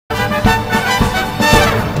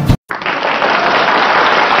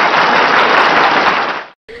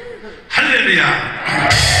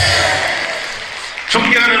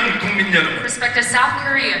한국 여러분, respected South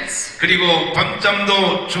Koreans, 그리고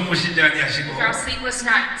밤잠도 주무시지 아니하시고 throughout sleepless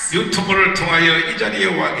nights, 유튜브를 통하여 이 자리에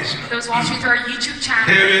와 계시는 those watching through our YouTube channel,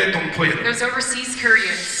 해외 동포 여러분, those overseas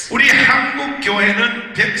Koreans. 우리 한국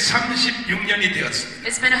교회는 136년이 되었습니다.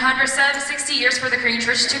 It's been 160 years for the Korean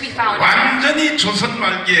Church to be founded. 완전히 조선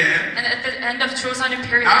말기에 And at the end of Joseon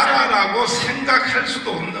imperialism, 나라라고 생각할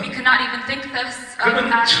수도 we 없는 could not even think this 그런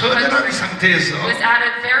처절한 상태에서 was at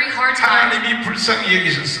a very hard time, 하나님이 불쌍히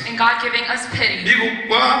여기셨어. and God giving us pity,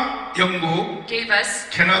 미국과 영국, gave us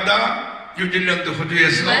캐나다, 뉴질랜드,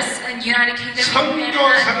 호주에서 US and United Kingdom, Canada, and New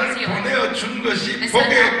선교사를 Zealand, 보내준 것이 and sent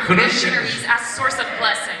복의 out 그릇이 missionaries as a source of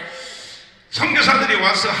blessing. 선교사들이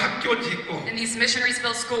와서 학교 짓고 And these missionaries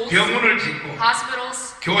built schools, 병원을 짓고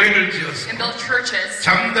hospitals, 교회를 지어서 and built churches,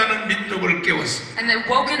 잠자는 민족을 깨웠습니다. and then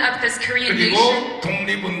woken up this Korean nation, 그리고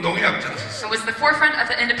독립운동에 앞장섰습니다. and was the forefront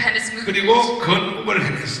of the independence movement. 그리고 건국을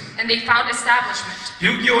해냈습니다. And they found establishment,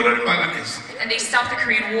 6.25를 마감했습니다. and they stopped the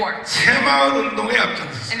Korean War, 새마을 운동에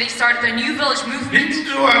앞장섰습니다. and they started the New Village movement,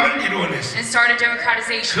 민주화를 이루어냈습니다. and started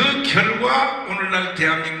democratization. 그 결과 오늘날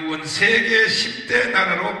대한민국은 세계 10대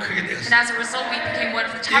나라로 크게 And 되었습니다. as a result, we became one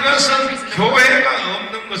of the top countries 이것은 in the world. 교회가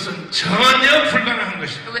없는 것은 전혀 불가능한 것입니다.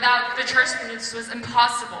 But without the church, this was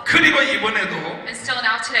impossible. 그리고 이번에도 And still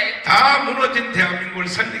now today, 다 무너진 대한민국을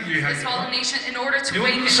살리기 this 위하여 fallen nation, in order to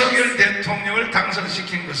wake 윤석열 this, 대통령을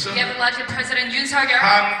당선시킨 것은 we have elected President Yoon Suk-yeol.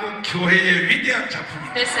 한국 교회의 위대한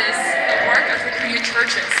작품입니다. This is the work of the Korean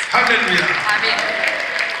churches. 할렐루야. Amen.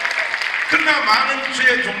 그러나 많은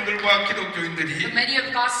주의 종들과 기독교인들이 But many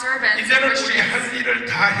of God's servants, 이제는 우리 Christians, 할 일을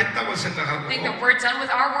다 했다고 생각하고 think that we're done with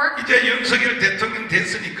our work 이제 윤석열 대통령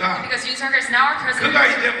됐으니까 because Yoon Suk-yeol is now our president, 그가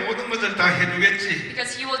이제 모든 것을 다 해주겠지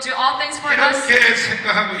because he will do all things for us. 이렇게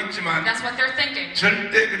생각하고 있지만 That's what they're thinking.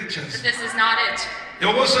 절대 그렇지 But 않습니다. this is not it.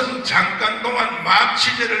 이것은 잠깐 동안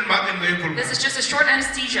마취제를 맞은 거에 This is 불과합니다. just a short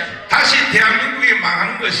anesthesia. 다시 대한민국이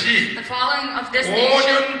망하는 것이 The falling of this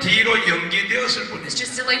nation 5년 뒤로 연기되었을 is 뿐입니다.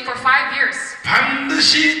 just delayed for 5 years.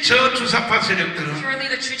 반드시 저 주사파 세력들은 Surely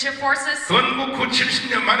the Chuche forces, 건국 후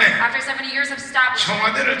 70년 만에 after 70 years of establishment,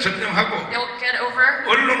 청와대를 점령하고 they'll get over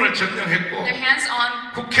언론을 점령했고 their hands on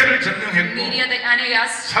국회를 점령했고 media, the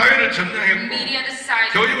NAS, 사회를 점령했고 media, the society,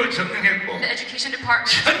 교육을 점령했고 the education department.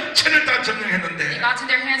 전체를 다 They 점령했는데 got in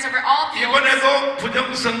their hands over all fields 이번에도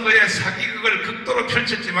부정선거의 사기극을 극도로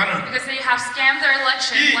펼쳤지만은 because they have scammed their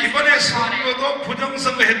election. 이 once 이번에 they got it. 선거도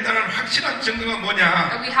부정선거 했다는 확실한 증거가 뭐냐?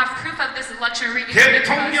 And we have proof of this election rigging because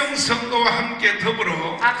대통령 선거와 함께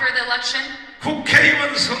더불어 after the election,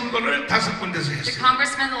 국회의원 선거를 5군데서 the 했어요.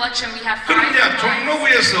 congressman election, we have 5 그러냐 times.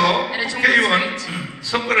 종로구에서 And a 국회의원 종로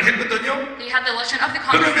선거를 했거든요. They had the election of the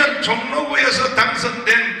그러면 congressman. 종로구에서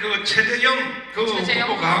당선된 그 최재형 그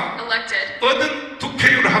후보가 elected. 얻은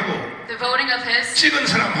득표율하고 The voting of his 찍은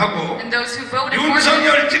사람하고 and those who voted for him,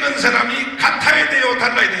 윤석열 찍은 사람이 같아야 돼요,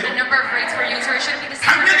 달라야 the 돼요? number of votes for Yoon Suk-yeol should be the same.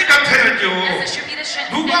 당연히 Yes, 같아야죠. it should be the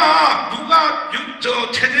same. 누가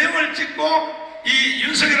최재형을 찍고 이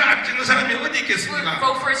윤석열을 안 찍는 사람이 어디 Who would 있겠습니까?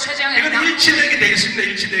 vote for Choi Jae-young and 이건 not 일치되기 되겠습니다.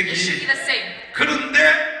 it should be 일치되기. the same. 그런데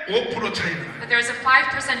 5% 차이가 나요. But there's a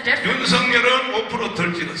 5% difference. 윤석열은 5%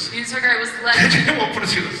 덜 찍었어요. Yoon Suk-yeol was led, 최재형 5%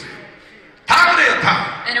 찍었어요. 다 그래요,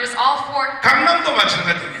 다. and it was all for, 강남도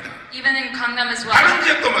마찬가지입니다. even in Gangnam as well, 다른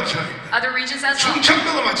지역도 마찬가지입니다. other regions as well,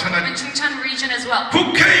 충청도도 even 마찬가지입니다. Chungcheon region as well.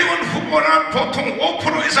 국회의원 후보는 보통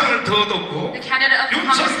 5% 이상을 더 얻었고 The candidate of the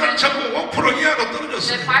윤석열 congressman, 전부 5% 이하로 the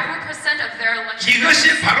떨어졌어요. 5% of their election.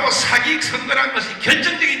 이것이 바로 사기 선거라는 것이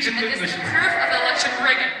결정적인 And 증거인 this is 것입니다. proof of the election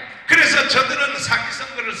rigging. 그래서 저들은 사기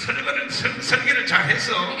선거를 설계를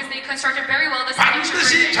잘해서 Because they constructed very well this election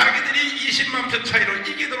반드시 rigging. 자기들이 20만 표 차이로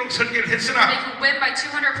이기도록 설계를 They 했으나 could win by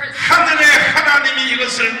 200%. 하늘의 하나님이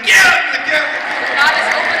이것을 깨닫게 God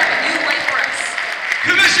has opened up a new way for us.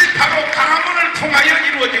 그것이 바로 가문을 통하여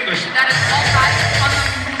이루어진 것입니다. That is all God upon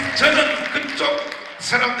them. 저는 그쪽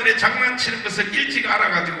사람들의 장난치는 것을 일찍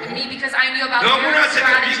알아가지고 And me, because I knew about 너무나 their 제가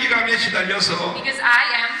strategy. 위기감에 시달려서 Because I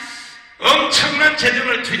am 엄청난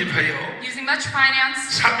재정을 투입하여 using much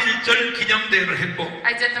finance. 3.1절 기념대회를 했고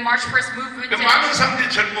I did the March 1st movement 그 day. 많은 사람들이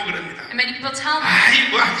절고 그럽니다. And many people tell me 아이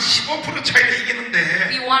뭐 한 15% 차이로 이기는데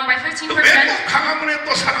we won by 왜 15%. 꼭 강화문에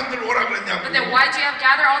또 사람들 오라 그랬냐고. But then why do you have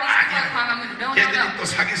gather all these people in Gwanghwamun? No, no, 걔들이 no. 또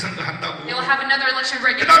사기 선거 한다고. They will have another election 그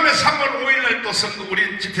rigging. 다음에 3월 5일날 또 선거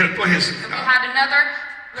우리 집회를 또 We 했습니다. had another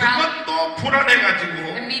rally. 그것도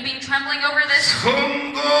불안해가지고 And me being trembling over this,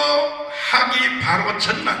 선거하기 바로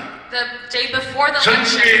전날 the day before the election,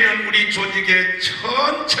 전국에 있는 우리 조직의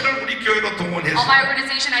전체를 우리 교회로 all 동원해서 my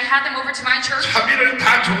organization, I had them over to my church 차비를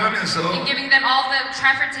다 줘가면서 and giving them all the the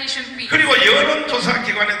transportation fee. 그리고 여론조사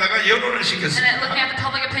기관에다가 여론을 And 시켰습니다. then looking at the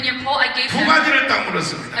public opinion poll, I gave 두 them 가지를 딱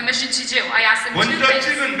물었습니다. a mission to do. I asked them two 먼저 things.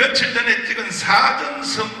 찍은 며칠 전에 찍은 사전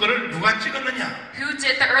선거를 누가 찍었느냐? Who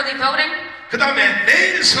did the early voting? 그 다음에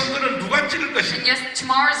내일 선거는 누가 찍을 And 것인가? yes,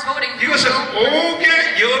 tomorrow's voting. Who 이것을 will?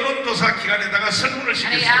 5개 여론조사 기관에다가 설문을 And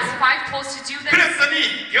I asked 시켰어요. 5 polls to do this.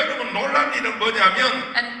 그랬더니 여러분 놀란 일은 뭐냐면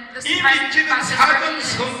And the 이미 surprising 찍은 fact is 사전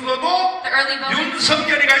선거도 the early voting.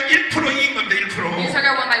 윤석열이가 1% 이긴 겁니다. 1%.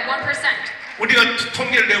 윤석열 won by 1%. 우리가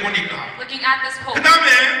통계를 내보니까. Looking at this poll. 그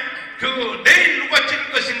다음에 그 내일 누가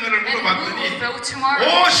찍을 것인가를 And who will 물어봤더니 vote tomorrow?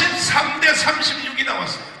 53대 36이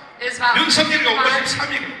나왔어요. Is about 윤석열이가 54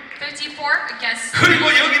 53이고. against. 그리고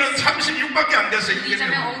여기는 36밖에 안 됐어요. Lee 이게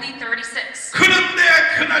Jae-myung only 36.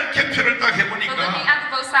 그런데 그날 개표를 딱 But looking 해보니까 at the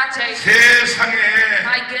votes that day, 세상에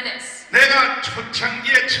my goodness. 내가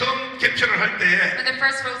초창기에 처음 개표를 할 때에 When the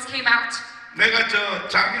first votes came out, 내가 저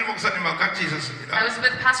장일 목사님하고 같이 I 있었습니다. was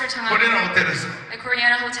with Pastor Chang 코리아 at 호텔에서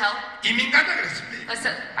Korean hotel. 이민 가자 그랬습니다.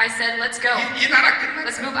 I said, let's go. 이 나라 끝나.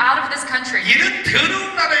 Let's move out of this country. 이런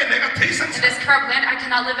더러운 나라에 내가 더 이상 In this corrupt land, I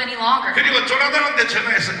cannot live any longer. 그리고 조나단한테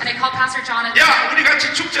전화했어요. And I called Pastor John and 야, said, 우리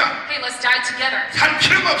같이 죽자. hey, let's die together. 살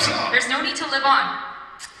필요가 없어. There's no need to live on.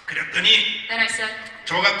 그랬더니 Then I said,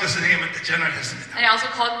 조갑재 선생님한테 전화를 했습니다. and I also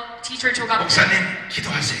called teacher Cho Gap. 목사님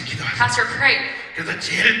기도하세요. 기도하세요. Pastor, pray. 그래서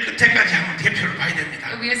제일 끝에까지 한번 대표를 봐야 됩니다.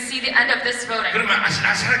 And we would see the end of this voting. 그러면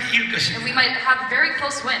아슬아슬하게 이길 And 것입니다. we might have a very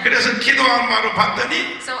close win. 그래서 기도한 바로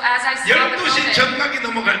봤더니 So as I saw the 12시 voting, 정각이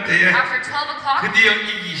넘어갈 때에 after 12 o'clock, 드디어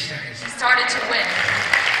이기기 시작했어요. he started to win.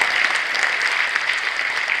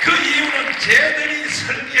 그 이유는 쟤들이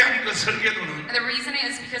설계한 그 설계도는 And the reason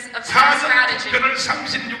is because of their 사전 strategy. 투표를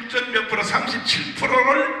 36점 몇 프로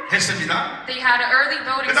 37%를 했습니다. They had an early 그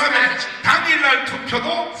voting 다음에 strategy. 당일날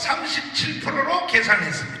투표도 37%로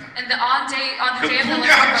계산했습니다. And on the 그 day of the 두 개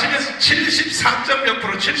election, 합치면 74점 몇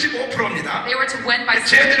프로 75%입니다. they were to win by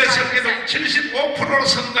쟤들의 설계도 75%. 75%로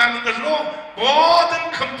선거하는 것으로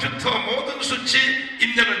모든 컴퓨터 모든 수치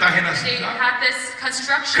입력을 다 They 해놨습니다. had this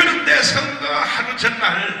construction. 그런데 선거 하루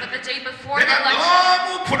전날 But the day before the 내가 election,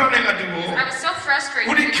 너무 불안해가지고 I was so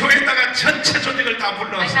frustrated. 우리 교회에다가 전체 조직을 다 I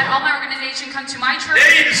불러서 had all my organization come to my church.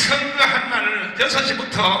 내일 선거한 날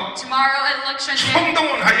 6시부터 Tomorrow at election day,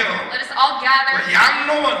 총동원하여 let us all gather,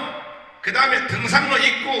 양로원 그 다음에 등산로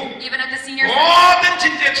입구 even at the senior center, 모든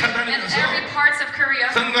진지에 in 찾아다니면서 every parts of Korea.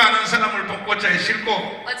 선거하는 사람을 복고자에 싣고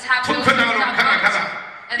Let's have those who 투표장으로 do not 가라 vote.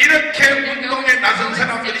 가라 And 이렇게 then go 운동에 to 나선 polling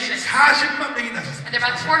사람들이 stations. 40만 명이 And 나섰습니다. there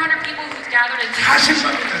are about 400 people who gathered in 40만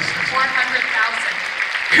명이 나섰어요. 400,000.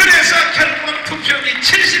 그래서 결국은 투표율이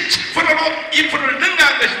 77%로 2%를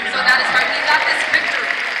능가한 So 것입니다. that is why we got this victory.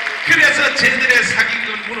 그래서 쟤들의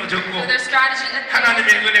사기극은 So 무너졌고 their strategy that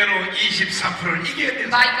하나님의 은혜로 24%를 이겨야 돼요.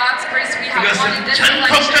 by God's grace we have won in 이것은 this election.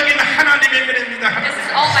 전폭적인 하나님의 은혜입니다. This is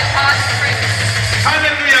all by God's grace.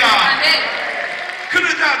 할렐루야. Amen.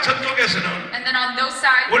 그러자 저쪽에서는 And then on those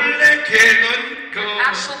sides, 원래 계획은 그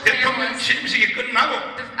actual plan 대통령 was- 취임식이 끝나고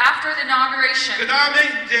after the inauguration, 그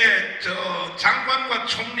다음에 이제 저 장관과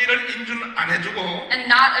총리를 인준 안 해주고 and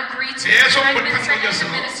not agree to 계속 prime minister and 불평 the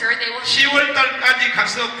minister, they will 10월 달까지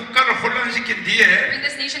가서 국가를 혼란시킨 뒤에 bring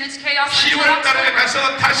this nation into chaos until 10월 달에 October.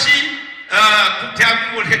 가서 다시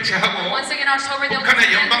대한민국을 해체하고 Once again, October, they'll 북한의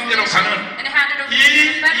disband 연방제로 this 가는 nation and hand it over to 이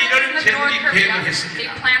the federalism 일을 of North 쟤들이 Korea. 계획을 They 했습니다.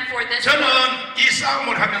 plan for this. 저는 이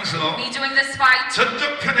싸움을 하면서 Me doing this fight.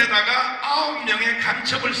 저쪽 편에다가 9명의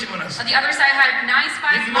간첩을 심어놨어요. On the other side, I had 9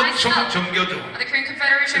 spies 민노총 myself. 정교조 Of the Korean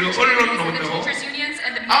Confederation, 그리고 the teachers, 언론 and the 노조. teachers unions,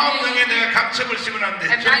 and the 9명의 media. 내가 간첩을 I 심어놨는데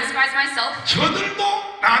have 9 spies myself. 저들도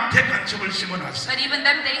나한테 간첩을 심어놨어요. But even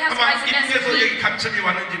them, they have 아마 spies against 이쪽에서 me. 여기 간첩이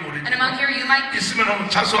왔는지 And among 모르겠지만 here, you might be 있으면 한번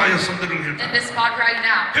자수하여 손들을 in 들까. this spot right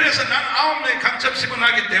now. 그래서 난 9명의 간첩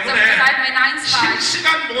심어놨기 So because 때문에 I have my 9 spies,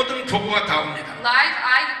 실시간 모든 보고가 다 옵니다. live,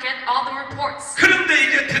 I get all the reports. 그런데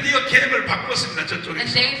이제 드디어 계획을 바꿨습니다. And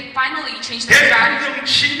저쪽에서. they finally changed their strategy. 대통령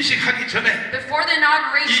취임식 하기 전에 Before the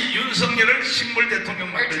inauguration, 이 윤석열을 식물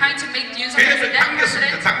대통령 they're 만들고 trying to make use of the 계획을 dead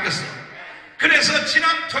당겼습니다. president. 당겼어요. 그래서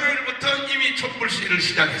지난 토요일부터 이미 촛불 시위를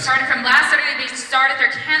시작했어요. Starting from last Saturday, they started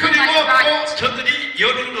their 그리고 candlelight 또 riot. 저들이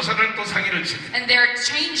여론조사를 또 사기를 칩니다. And they're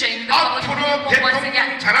changing the public 앞으로 opinion poll once 대통령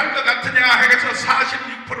again. 잘할 것 같으냐 해서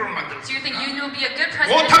 46%를 Do 만들었습니다. you think you will be a good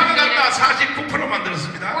president? 못할 것 if you 같다 made 49%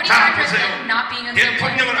 만들었습니다. 45% 자 보세요. not being a good one?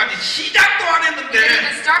 대통령을 아직 시작도 안 They didn't even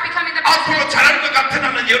했는데 start becoming the 앞으로 president. 잘할 것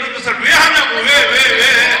같으냐는 여론조사를 왜 하냐고 왜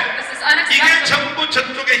This is 이게 unacceptable. 전부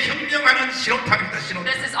저쪽에 협력하는 신호탄입니다. 신호탄.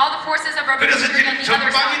 This is all the forces of 그래서 revolution on 지금 the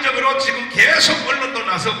other side. 전방위적으로 지금 계속 언론도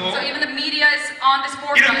나서고 So even the media is on this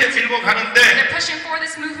forefront. 이렇게 밀고 가는데 They're pushing for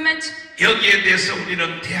this movement. 여기에 대해서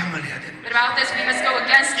우리는 대항을 해야 됩니다. But about this, we must go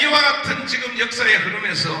against it. 이와 같은 지금 역사의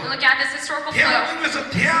흐름에서 Look at this historical flow. 대한민국에서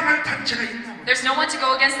대항할 단체가 있냐고. There's no one to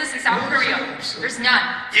go against this in South Korea. There's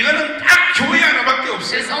none. 이거는 딱 교회 하나밖에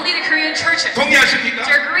There's 없어요. only the Korean churches. Do 동의하십니까?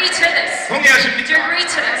 you agree to this? Do you 동의하십니까? agree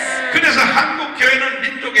to this? 그래서 한국 교회는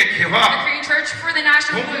민족의 The 개화, Korean church for the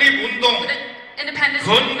national movement, 독립운동 for the independence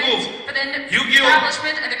건국, movement, for the 6.25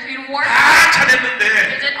 establishment and the Korean War. 다 They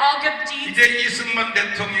잘했는데 did all good deeds. 이제 이승만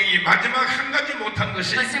대통령이 마지막 한 가지 못한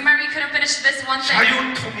것이 But Sumari couldn't finish this one thing.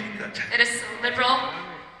 자유통일입니다. It is liberal.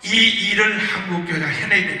 이 일을 한국 교회가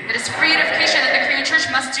해내야 됩니다. It is free unification, and the Korean church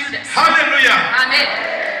must do this. 할렐루야. Amen.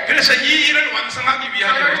 그래서 이 일을 완성하기 In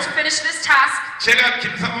위하여 order to finish this task, 제가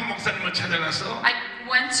김상원 목사님을 찾아가서 I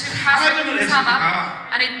went to Pastor 하나님을 Sama 했습니다.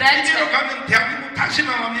 and I begged 이대로 him, 가면 대한민국 다시 going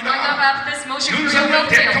망합니다. about this motion Korea 윤석열 will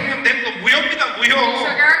fail. 대통령 된 거 무효입니다. 무효.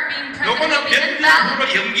 Sugar being president 요거는 will be 몇 invalid. 년으로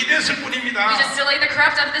연기됐을 뿐입니다. We just delay the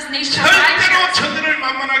corrupt of this nation for 5 절대로 years. 저들을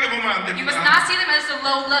만만하게 보면 안 You must 됩니다. not see them as a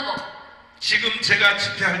low level. 지금 제가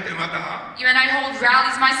집회할 때마다 Even I hold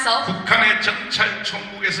rallies myself. 북한의 정찰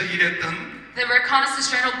총국에서 일했던 The Reconnaissance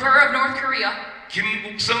General Bureau of North Korea,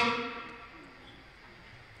 김국성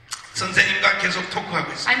선생님과 계속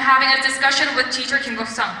토크하고 있습니다. I'm having a discussion with teacher Kim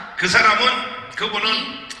Gok-sung.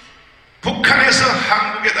 그분은 북한에서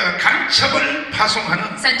한국에다가 간첩을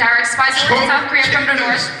파송하는 Sent direct spies over to South Korea from the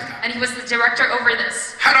north, 책임자였습니다. and he was the director over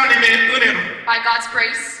this. 하나님의 은혜로 By God's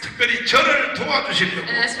grace, 특별히 저를 도와주시려고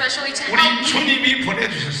and especially to help 우리 me, 주님이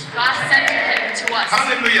보내주셨습니다. God sent him to us.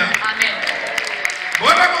 할렐루야. Amen.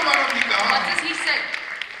 뭐라고 What 말합니까? does he say?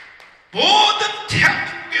 모든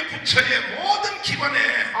대한민국의 부처의 모든 기관에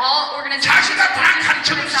All organizations 자기가 다 in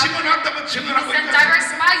간첩을 South Korea, 심어놨다고 증언하고 he sent direct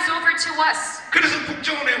있다. spies over to us. 그래서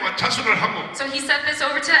국정원에 와 자수를 하고 So he sent this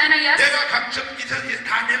over to NIS. 내가 간첩 이제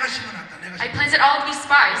다 내가 심어놨다. 내가 I 심어놨다. planted all of these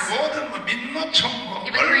spies. 모든 뭐 민노총 뭐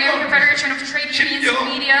Even Korean 언론 Confederation of Trade Unions, 심지어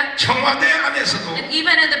media, 청와대 안에서도 and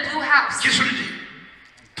even in the Blue House, 기술직,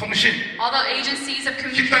 통신, all the agencies of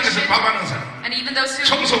식당에서 communication, 밥하는 사람, and even those who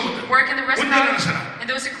청소부들, work in the 운전하는 restaurant, 사람, and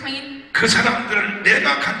those who clean, 그 사람들을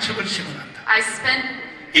내가 간첩을 심어놨다. I spent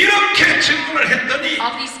이렇게 증언을 했더니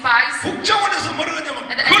all these spies. 국정원에서 뭐라 하냐면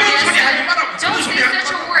And the 그런 NIS 소리 하지 said, 마라고. don't 그런 say 소리 하지 such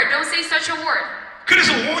a 마라고. word, don't say such a word. 그래서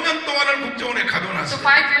 5년 동안을 국정원에 So 가둬놨어요.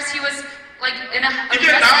 5 years he was like in a 이제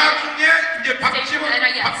arrested. 나중에 이제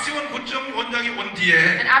NIS. 박지원 국정원장이 온 뒤에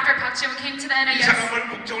And after Park Ji-won came to the 이 NIS, 사람을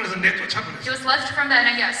국정원에서 he 내쫓아버렸어요. was left from the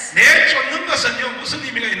NIS. 내쫓는 것은요 무슨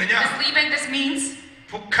의미가 있느냐? This leaving, this means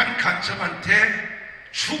북한 간첩한테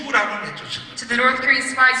죽으라고 내쫓은 거예요. to the North Korean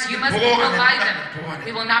spies, you must 보호하는 provide 거야, them. 보호하는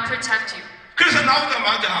We will not protect you. 그래서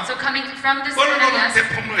나오자마자 So coming from this 언론한테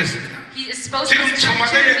NIS, 폭로했습니다. he is supposed to 지금 be to the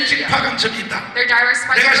청와대에 media. 직파 간첩이 있다. They're direct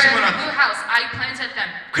spies 내가 over in the 심어놨다. Blue House. I planted them.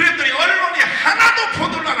 그랬더니 언론이 하나도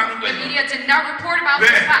보도를 안 하는 The 거예요. media did not report about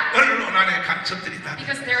왜? this fact 언론 안에 간첩들이 있다.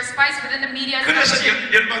 because there are spies within the media. 그래서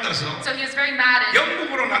열받아서 So he was very mad at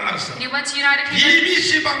영국으로 날라왔어. and he went to United Kingdom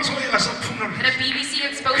BBC 방송에 가서 폭로를 and 했어. a BBC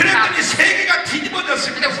exposed about 그랬더니 it. 세계가 And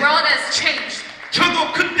뒤집어졌습니다. the world has changed.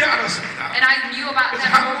 저도 그때 알았습니다. And I knew about 그래서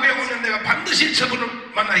that 한국에 moment. 오면 내가 반드시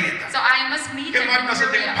저분을 만나야겠다. So I must meet 그렇게 him in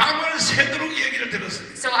만나서 Korea. 내가 밤을 새도록 얘기를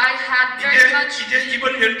들었습니다. So I had very much 이제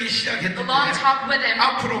입을 열기 a long 시작했는데 talk with him,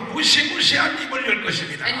 앞으로 무시무시한 입을 열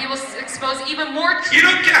것입니다. and he will expose even more truth.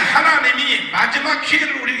 이렇게 하나님이 마지막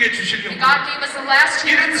기회를 우리에게 주시려고 And God gave us the last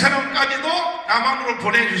이런 chance 사람까지도 남한으로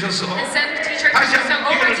보내주셔서 and sent teacher 다시 Kim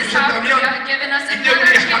한번 over 기회를 to South Korea 주신다면 and given us 이제 another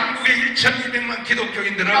우리 chance. 한국의 1,200만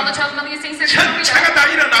기독교인들은 All the 12 million saints in Korea, 전체가 다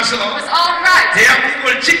it 일어나서 was all right.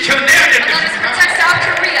 대한민국을 지켜내야 될 But let us 것입니다. protect South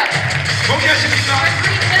Korea. 동의하십니까?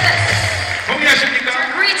 Agree to this. 동의하십니까?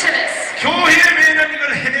 Agree to this. 교회 외에는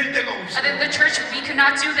이걸 해낼 데가 And 없어요. in the church, we could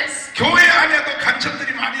not do this. 교회 안에도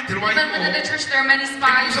간첩들이 많이 들어와 Even within the 있고 church, there are many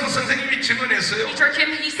spies. 우성 선생님이 증언했어요. Teacher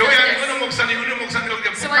Kim, he said 교회 안에 어느 this. 목사님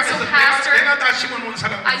북한에서 So-and-so pastor, 내가 다 심어놓은 I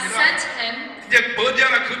사람입니다. sent him, 이제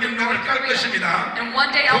머지않아 그 명단을 깔 것입니다. and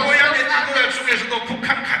one day I will 교회 still 안에 have 지도자 this. 중에서도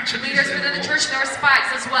북한 간첩이 Leaders within the 있어요. church, there are spies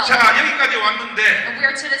as well. 자, 여기까지 왔는데 And we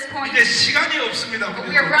are to this point, 이제 시간이 없습니다. but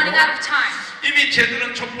we are running out of time. 이미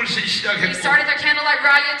쟤들은 촛불시 They 시작했고 started their candlelight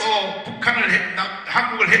riot, 또 북한을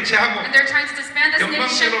한국을 해체하고 and they're trying to disband this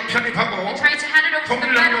nation, 영광제로 편입하고 and trying to hand it over to the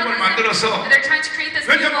통일연합을 federalism, 만들어서 and they're trying to create this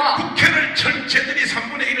new 왜냐면 law. 국회를 쟤들이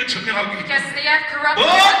 3분의 1을 점령하고 있기 Because 때문에 they have corrupted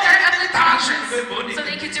뭐 one-third of the 다 하시는 거예요, Congress, 뭐니. so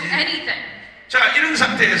they could do anything. 자, 이런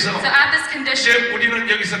상태에서 So at this condition, 이제 우리는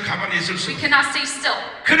여기서 가만히 있을 수 we 없어요. cannot stay still.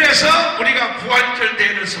 그래서 우리가 부활절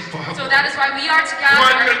대회를 선포하고 So that is why we are together.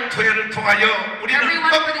 부활절 토요를 통하여 우리는 Everyone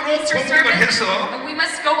for the 거꾸로 Easter 공격을 service, 해서 and we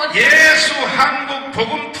must go against 예수 한국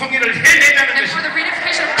복음 통일을 해내자는 and for 것입니다. the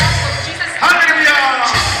reunification of the gospel of Jesus.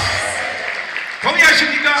 할렐루야! Do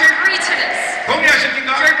동의하십니까? you agree to this? Do 동의하십니까?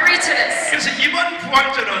 you agree to this? 그래서 이번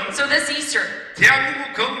부활절은 So this Easter,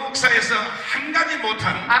 대한민국 건국사에서 한 가지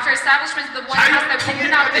못한 after establishment of the White House that we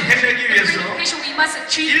cannot 자유통일까지 해내기 the 위해서 reunification, we must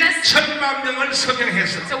achieve this. 1천만 명을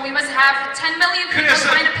서명해서 So we must have 10 million people 그래서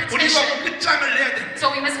sign a 우리가 petition. 끝장을 내야 됩니다. So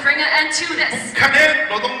we must bring an end to this. 북한의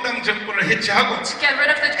노동당 정권을 해체하고 To get rid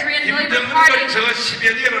of the Korean Labor Party 김정은을 저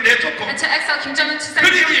시베리아로 내쫓고 and to exile Kim Jong-un to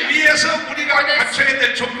그러기 Siberia. 위해서 우리가 For this, 갖춰야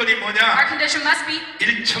될 조건이 Our 뭐냐? condition must be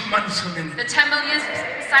 1천만 서명입니다. the 10 million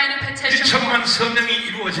signing petition. 1천만 서명이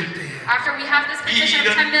이루어질 때에 After we have this 이 petition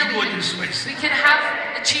of 10 일은 million, 이루어질 수가 있어요. we can have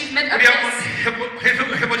achievement of 우리 한번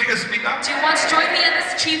this. 해보시겠습니까? Do you want to join me in this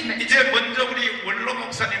achievement? 이제 먼저 우리 원로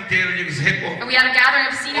목사님 대회를 여기서 했고 And we had a gathering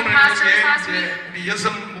of senior 오늘 pastors last 이제 week, 우리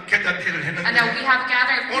여성 목회자 대회를 and now we 했는데 have a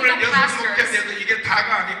gathering of 오늘 female 여성 pastors. 목회자도 이게 다가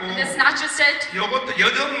아니고 This is not just it, 이것도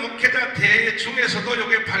여성 목회자 대회 중에서도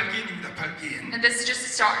이게 발기인입니다. 발기인. and this is just a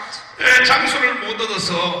start. 장소를 못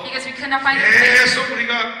얻어서 Because we could not find a place. 계속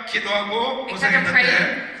우리가 기도하고 We kept on praying.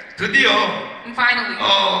 고생했는데 드디어 And finally,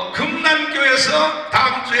 금남교에서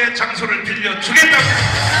다음 주에 장소를 빌려 주겠다고.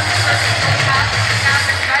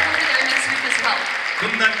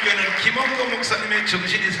 금남교회는 김홍도 목사님의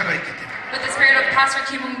정신이 살아있기 때문에. With the spirit of Pastor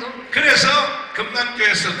Kim Hong-do. 그래서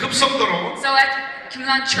금남교회에서 급속도로 So at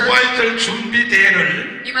Kimlan Church, 부활절 준비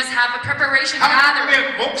대회를 you must have a preparation gathering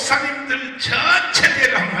한국의 목사님들 전체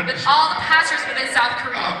대회를 한번 with 하겠습니다. all the pastors within South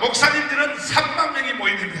Korea. 목사님들은 3만 명이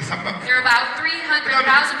모이됩니다 3만 명. There are about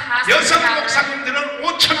 300,000 pastors 여성 gathering. 목사님들은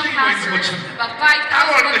 5천 명이 모이는 5천 명. About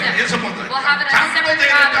따라올 5,000 of 것입니다. them. 여성 목사님. We'll have it as a 장로 separate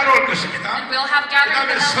대회를 gathering. 따라올 것입니다. And we'll have gathering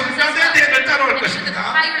그다음에 with elders as 성가대 well. 대회를 따라올 And with the 것입니다.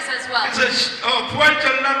 choirs as well. 그래서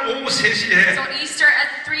부활절날 오후 3시에 So Easter at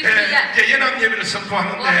 3 p.m. 이제 연합 예배를 We'll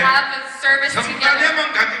선포하는데 have a service together.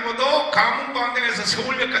 성가대만 가지고도 강원광장에서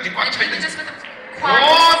서울역까지 꽉 And 차 even 있는 just with the choirs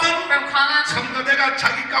모든 from Gwangan 성가대가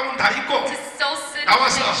자기 가운 다 있고 to Seoul City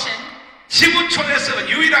나와서 Station, 지구촌에서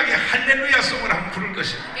유일하게 할렐루야 송을 한번 부를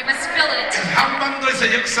것입니다. we must fill it.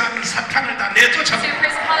 한반도에서 역사하는 사탄을 다 내쫓아. So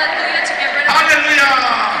praise hallelujah to get rid of it.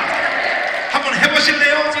 할렐루야. 한번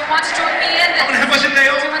해보실래요? Do you want to join me in 한번 this? Do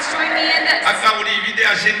해보실래요? you want to join me in this? 아까 우리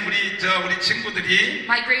위대하신 우리 친구들이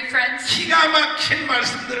My great friends, 기가 막힌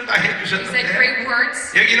말씀들을 다 they said 해주셨는데 great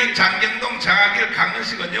words. 여기는 장경동 장학일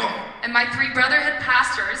강은식은요 And my 3 brotherhood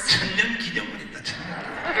pastors, 천년 기념물입니다.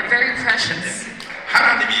 천년. they're very precious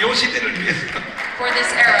하나님이 이 시대를 위해서 for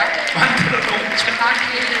this era. 만들어 놓은 천. God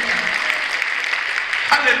created them.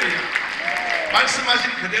 할렐루야.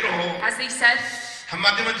 말씀하신 그대로 As they said,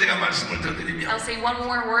 한마디만 제가 말씀을 더 I'll 드리면 say one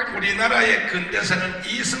more word. 우리나라의 근대사는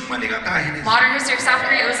이승만이가 다 해냈어요. Modern history of South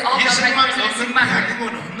Korea was all done by 이승만 President 없는 Syngman. 대한민국은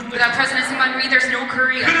없는 Without 거예요. President Syngman Rhee, there's no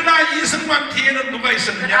Korea. 그러나 이승만 뒤에는 누가 But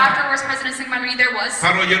있었느냐? afterwards, President Syngman Rhee, there was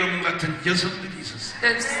바로 여러분 같은 여성들이 있었어요.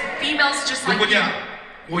 the females just like you. 누구냐?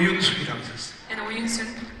 오윤숙이라고 있었어요. And Oh Yoon-sun.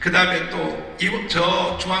 그 다음에 또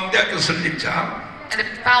저 중앙대학교 설립자 And the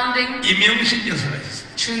founding 이명신 여사가 있었어요.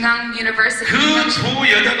 Chungang University. 그 두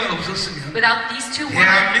여자가 없었으면 Without these 2 women,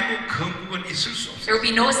 대한민국 건국은 있을 수 없어요. there would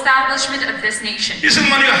be no establishment of this nation.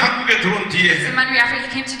 이승만이가 한국에 들어온 뒤에 Syngman Rhee, after he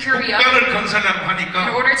came to Korea, 국가를 건설하고 in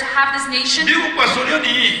하니까 order to have this nation, 미국과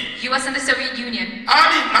소련이 U.S. and the Soviet Union,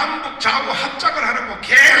 아니 남북 좌우 합작을 하라고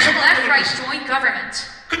계속 left, right, 합작을 joint government.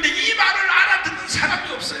 근데 이 말을 알아듣는 사람이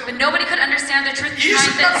없어요. But nobody could understand the truth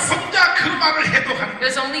behind 이승만 this. 혼자 그 말을 해도 하는 It 거예요.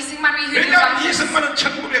 was only Syngman Rhee who knew 왜냐하면 about this. 이승만은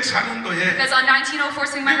 1904년도에 Because on 1904,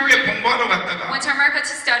 Syngman 미국에 Rhee 공부하러 갔다가 went to America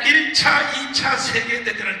to study 1차, 2차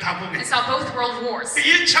세계대전을 다 보게 and 돼요. saw both world wars.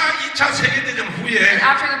 1차, 2차 세계대전 후에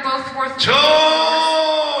After the both world 저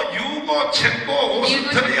wars, 유고, 체코,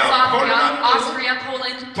 Yugoslavia, 오스트리아, 폴란드, Austria,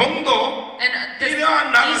 Poland, 동도 and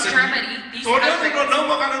이러한 East Germany, 나라들이 these 소련으로 countries,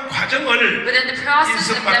 넘어가는 과정을 within the process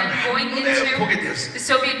of them 이승만은 going 한눈에 보게 into 되었어요. the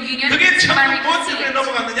Soviet Union, 그게 Syngman Rhee 전부 could see 어디에 it.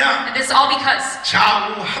 넘어갔느냐? And this all because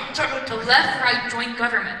좌우 합작을 the 통해. left-right joint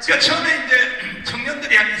government. 그러니까 처음에 이제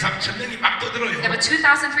청년들이 한 2, 3천 명이 막 떠들어요. There were 2,000,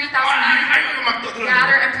 3,000 youth 아이고 막 떠들어요.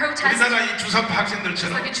 gather and protest, 우리나라 이 주사파 like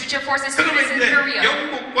학생들처럼. the Chucha forces 그러면 in 이제 Korea.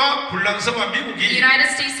 영국과 불란서와 The 미국이 United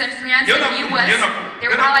States and France and the US, they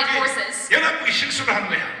were allied forces. 연합국이 실수를 한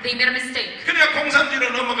거야. They made a mistake. 그러니까 공산주의로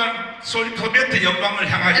넘어간 소비에트 영광을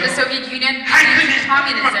향하여 And the Soviet Union 아이 became 그니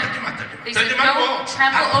communism. They said, no,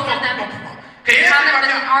 trample over them. 그 애들 Have them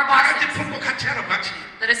within 말이야 our 다 같이 bosses. 품고 같이 하라고 같이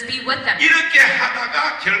Let us be with them. 이렇게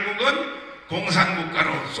하다가 결국은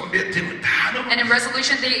공산국가로 소비에트를 다 넘어. And in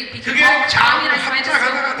resolution, they became 그게 all 좌우로 communist by the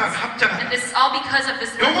합작하다가 다 Soviets. 합작하다. And this is all because of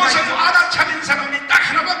this. 요것을 알아차린 사람이 딱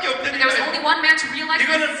하나밖에 없다는 There was 거예요. only one man to realize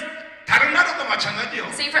this. 이거는 다른 나라도 마찬가지요.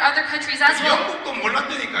 Same for other countries as well. 영국도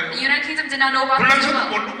몰랐다니까요. The United Kingdom did not know about this as 불란서도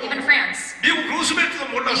well. 모르고, Even France. 미국 루스벨트도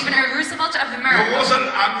몰랐어요. Even Roosevelt of America. 요것을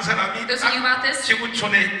아는 사람이 Those who knew about this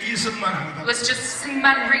지구촌에 이승만 하나밖에. was just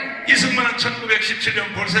Syngman Rhee. 이승만은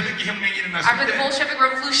 1917년 볼셰비키 혁명이 일어났을 After the 때 Bolshevik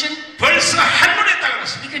Revolution, 벌써 한눈에 딱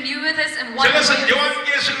알았어요. he could knew this in one 저것은 way.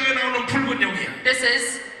 요한계시록에 나오는 붉은 용이야. This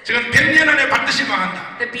is 저건 100년 안에 반드시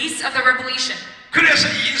망한다. the beast of the Revelation. 그래서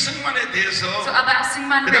이승만에 대해서 So about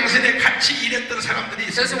Syngman 그 Rhee, 당시에 같이 일했던 사람들이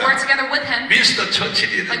those who 있습니다. worked together with him, 윈스턴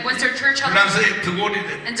처칠이든 like Winston Churchill 프랑스의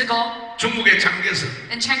드골이든 and de Gaulle 중국의 장개석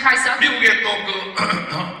and Chiang Kai-shek, 미국의 또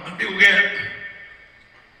미국의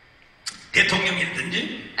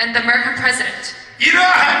대통령이든지 and the American president.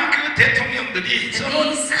 이러한 그 대통령들이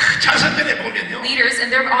서로 자서전에 보면요 Leaders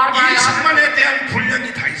in their autobiography 이승만에 대한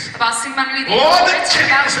분량이 다 있어요. about Syngman Rhee, they 모든 written 책이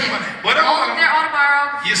about 이승만에 him. 뭐라고 All of their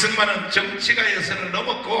autobiography. 이승만은 정치가 예선을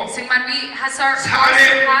넘었고 Syngman Rhee has surpassed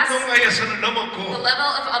사회운동가 예선을 the 넘었고 level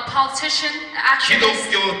of a politician, activist,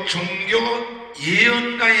 기독교 종교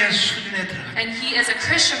예언가의 수준에 들어갔다. and he is a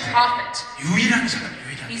Christian prophet. 유일한 사람,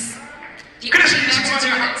 유일한. He's the 그래서 only man to 이승만이 do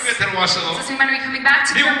한국에 this. 들어와서 So Syngman Rhee coming back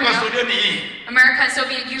to 미국과 Korea, 소련이 America and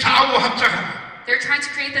Soviet Union, 좌우 합작하라, they're trying to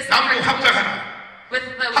create this 남북 separate 합작하라 with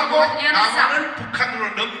the 하고 North and the South, 남한을 북한으로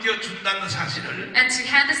넘겨준다는 사실을 and to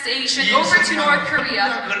hand the station over to North Korea.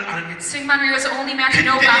 그걸 알게 됐어요. Syngman Rhee was the only man to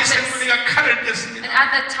know 그때 about this. 이승만이가 칼을 And 댔습니다. at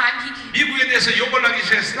that time, he 미국에 대해서 욕을 하기 brought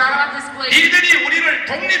시작했습니다. out this place. 니들이 우리를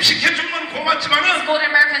독립시켜준 건 고맙지만은 Golden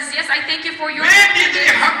Americans, yes, I thank you for your 왜 니들이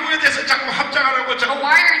independence. 한국에 대해서 자꾸 합작하라고 But 자꾸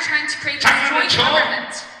why are you trying to create this 장난을 joint 쳐?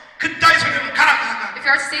 government? 그따위 소리는 가. If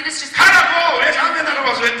you are to say this, just 가라고. 왜 남의 나라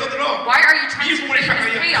와서 왜 떠들어? why are you trying to 미국을 create this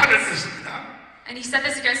향하여 칼을 chaos? 댔습니다. And he said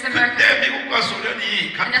this against America. 그때 미국과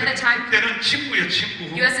소련이 And at that time, 그때는 친구예요, 친구.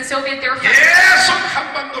 U.S. and Soviet, they were friends. 계속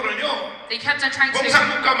한반도를요 They kept on trying to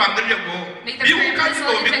공산국가 만들려고 make the Korean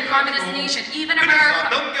Peninsula 미국까지도 into a communist nation, even 그래서 America,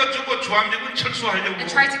 넘겨주고 주한미군 철수하려고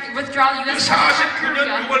and tried to withdraw U.S. from 49년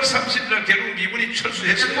Korea. 6월 30일 결국 미군이 In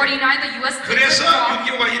철수했어요. 49, the U.S. did 그래서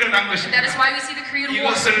withdraw. 6.25가 일어난 And that is 것입니다. why we see the Korean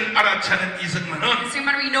War. 이것을 알아차는 이승만은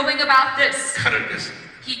Syngman Rhee, knowing about this, 칼을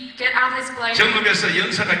뺐습니다. he get out his blade 정읍에서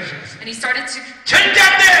연설하기 시작했어요. and he started to 절대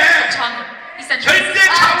안 돼! tongue. He said, 절대 "This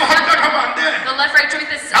is 좌우 합작하면 unacceptable. 안 돼! The left-right joint,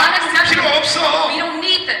 this is 남북 필요 unacceptable. 없어! We don't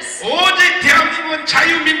need this. 오직 대한민국은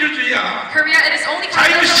자유민주주의야. Korea, it is only for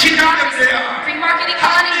자유시장경제야. free market 한미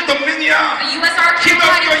economy. 동맹이야. The U.S. are 기독교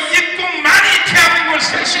providing 입국만이 대한민국을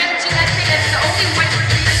살. Christianity that is the only way for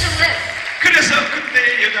Korea to live. 그래서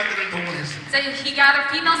그때 여자들을 동원했습니다. So he gathered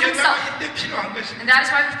females himself. 여자가 이때 필요한 것입니다. And that is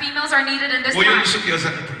why females are needed in this time. 오윤숙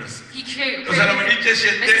여사를 불렀어요. He created 그 사람은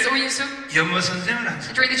일제시대 때 Mrs. Oyusu. 영어 선생을 한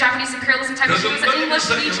사람. During the Japanese imperialism time, she was an English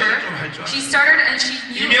teacher. She started and she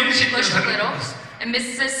knew 이명신 English a 여사를 little. 불렀어요. And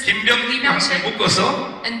Mrs. Lee 김병기와 Myung-shin,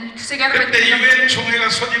 묶어서 and together with 그때 them, 유엔 총회가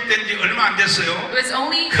소집된 지 얼마 안 됐어요. it was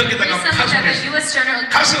only 거기다가 recently that the 파송했어요. U.S. General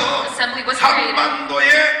가서 Assembly was created.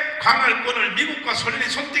 한반도의 광활권을 미국과 소련이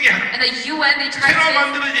손뜨게 하라. And the UN, they tried 새로 to,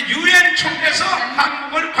 만들어진 유엔 총회에서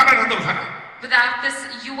한국을 관할하도록 하라. without this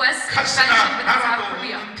U.S. 카스나 intervention with South 나라도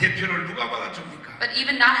Korea. 대표를 누가 받아줍니까? But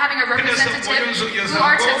even not having a 그래서 representative, 오윤숙 who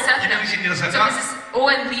are to 여사하고 accept them? 이명신 So 여사가 Mrs.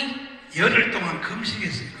 Owen Lee, 열흘 동안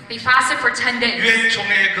금식했어요. they fasted for 10 days. 유엔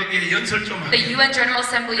총회 거기에 연설 좀 하고. The UN General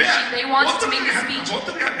Assembly, they wanted to make a speech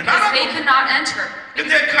어떻게 하냐? because they 나라도. could not enter.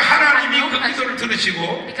 근데 그 하나님이 그 기도를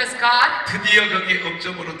들으시고 Because God 드디어 거기에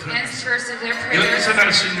업적으로 들어갔어요. answers to their prayers.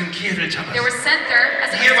 연설할 수 있는 기회를 They were 잡았어요. sent there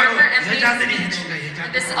as an 이게 바로 observer and made a 여자들이 speech. 해준 거예요. And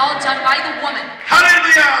여자들. this is all done by the woman.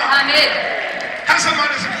 할렐루야. Amen. 다섯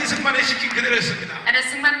말에서 이승만의 시킨 그대로 했습니다. And as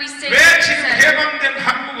Syngman Rhee stated, 왜 he 지금 said, 해방된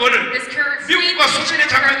한국을 this current 미국과 소련에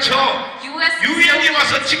장난쳐 U.S. 유엔이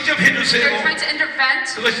와서 직접 they're 해주세요. trying to intervene.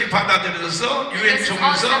 그것이 받아들여져서 유엔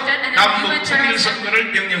총회에서 남북 통일 선거를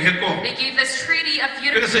명령했고 They gave this treaty of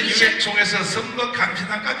그래서 unification. 유엔 총회에서 선거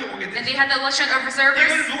감시단까지 오게 And they 됐어요. had the election of reservists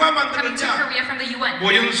이걸 누가 coming to 만들었냐? Korea from the UN.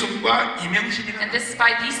 오윤숙과 이명신이가. And this is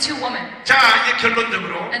by these two women. 자 이제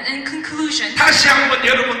결론적으로 And in conclusion, 다시 한번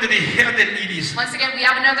여러분들이 해야 될 일이 있습니다. once again, we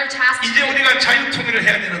have another task to 이제 do. 우리가 자유통일을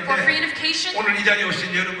해야 For 되는데 reunification, 오늘 이 자리에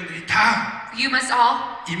오신 여러분들이 다 you must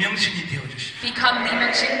all 이명신이 되어주십시오. become Lee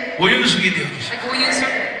Myung-shin, 오윤숙이 되어주십시오. like Oh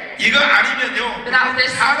Yoon-suk. 이거 아니면요, Without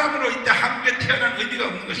this, 사람으로 이때 한국에 태어난 의미가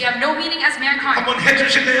없는 we 것이에요. have no meaning as mankind. 한번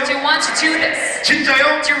해주실래요? Do you want to do this?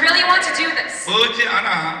 진짜요? Do you really want to do this?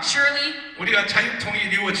 머지않아 Surely, 우리가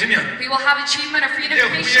자유통일이 이루어지면 we will have achievement of freedom 이제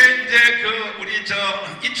of 후에 nation. 이제 우리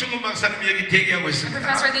이충근 박사님 여기 대기하고 있습니다.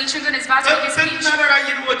 Professor Lee Chung-gun is about to make his 어떤 speech. 나라가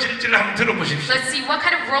이루어질지를 한번 들어보십시오. Let's see what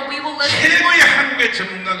kind of world we will live in. 최고의 한국의 We'll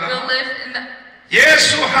전문가가 live in the,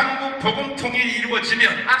 예수 한국 복음 통일이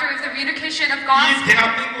이루어지면 after we have the reunification of 이 God,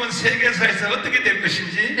 대한민국은 세계사에서 어떻게 될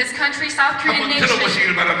것인지 this country, South Korean 한번 nation,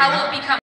 들어보시길 바랍니다. how will it become?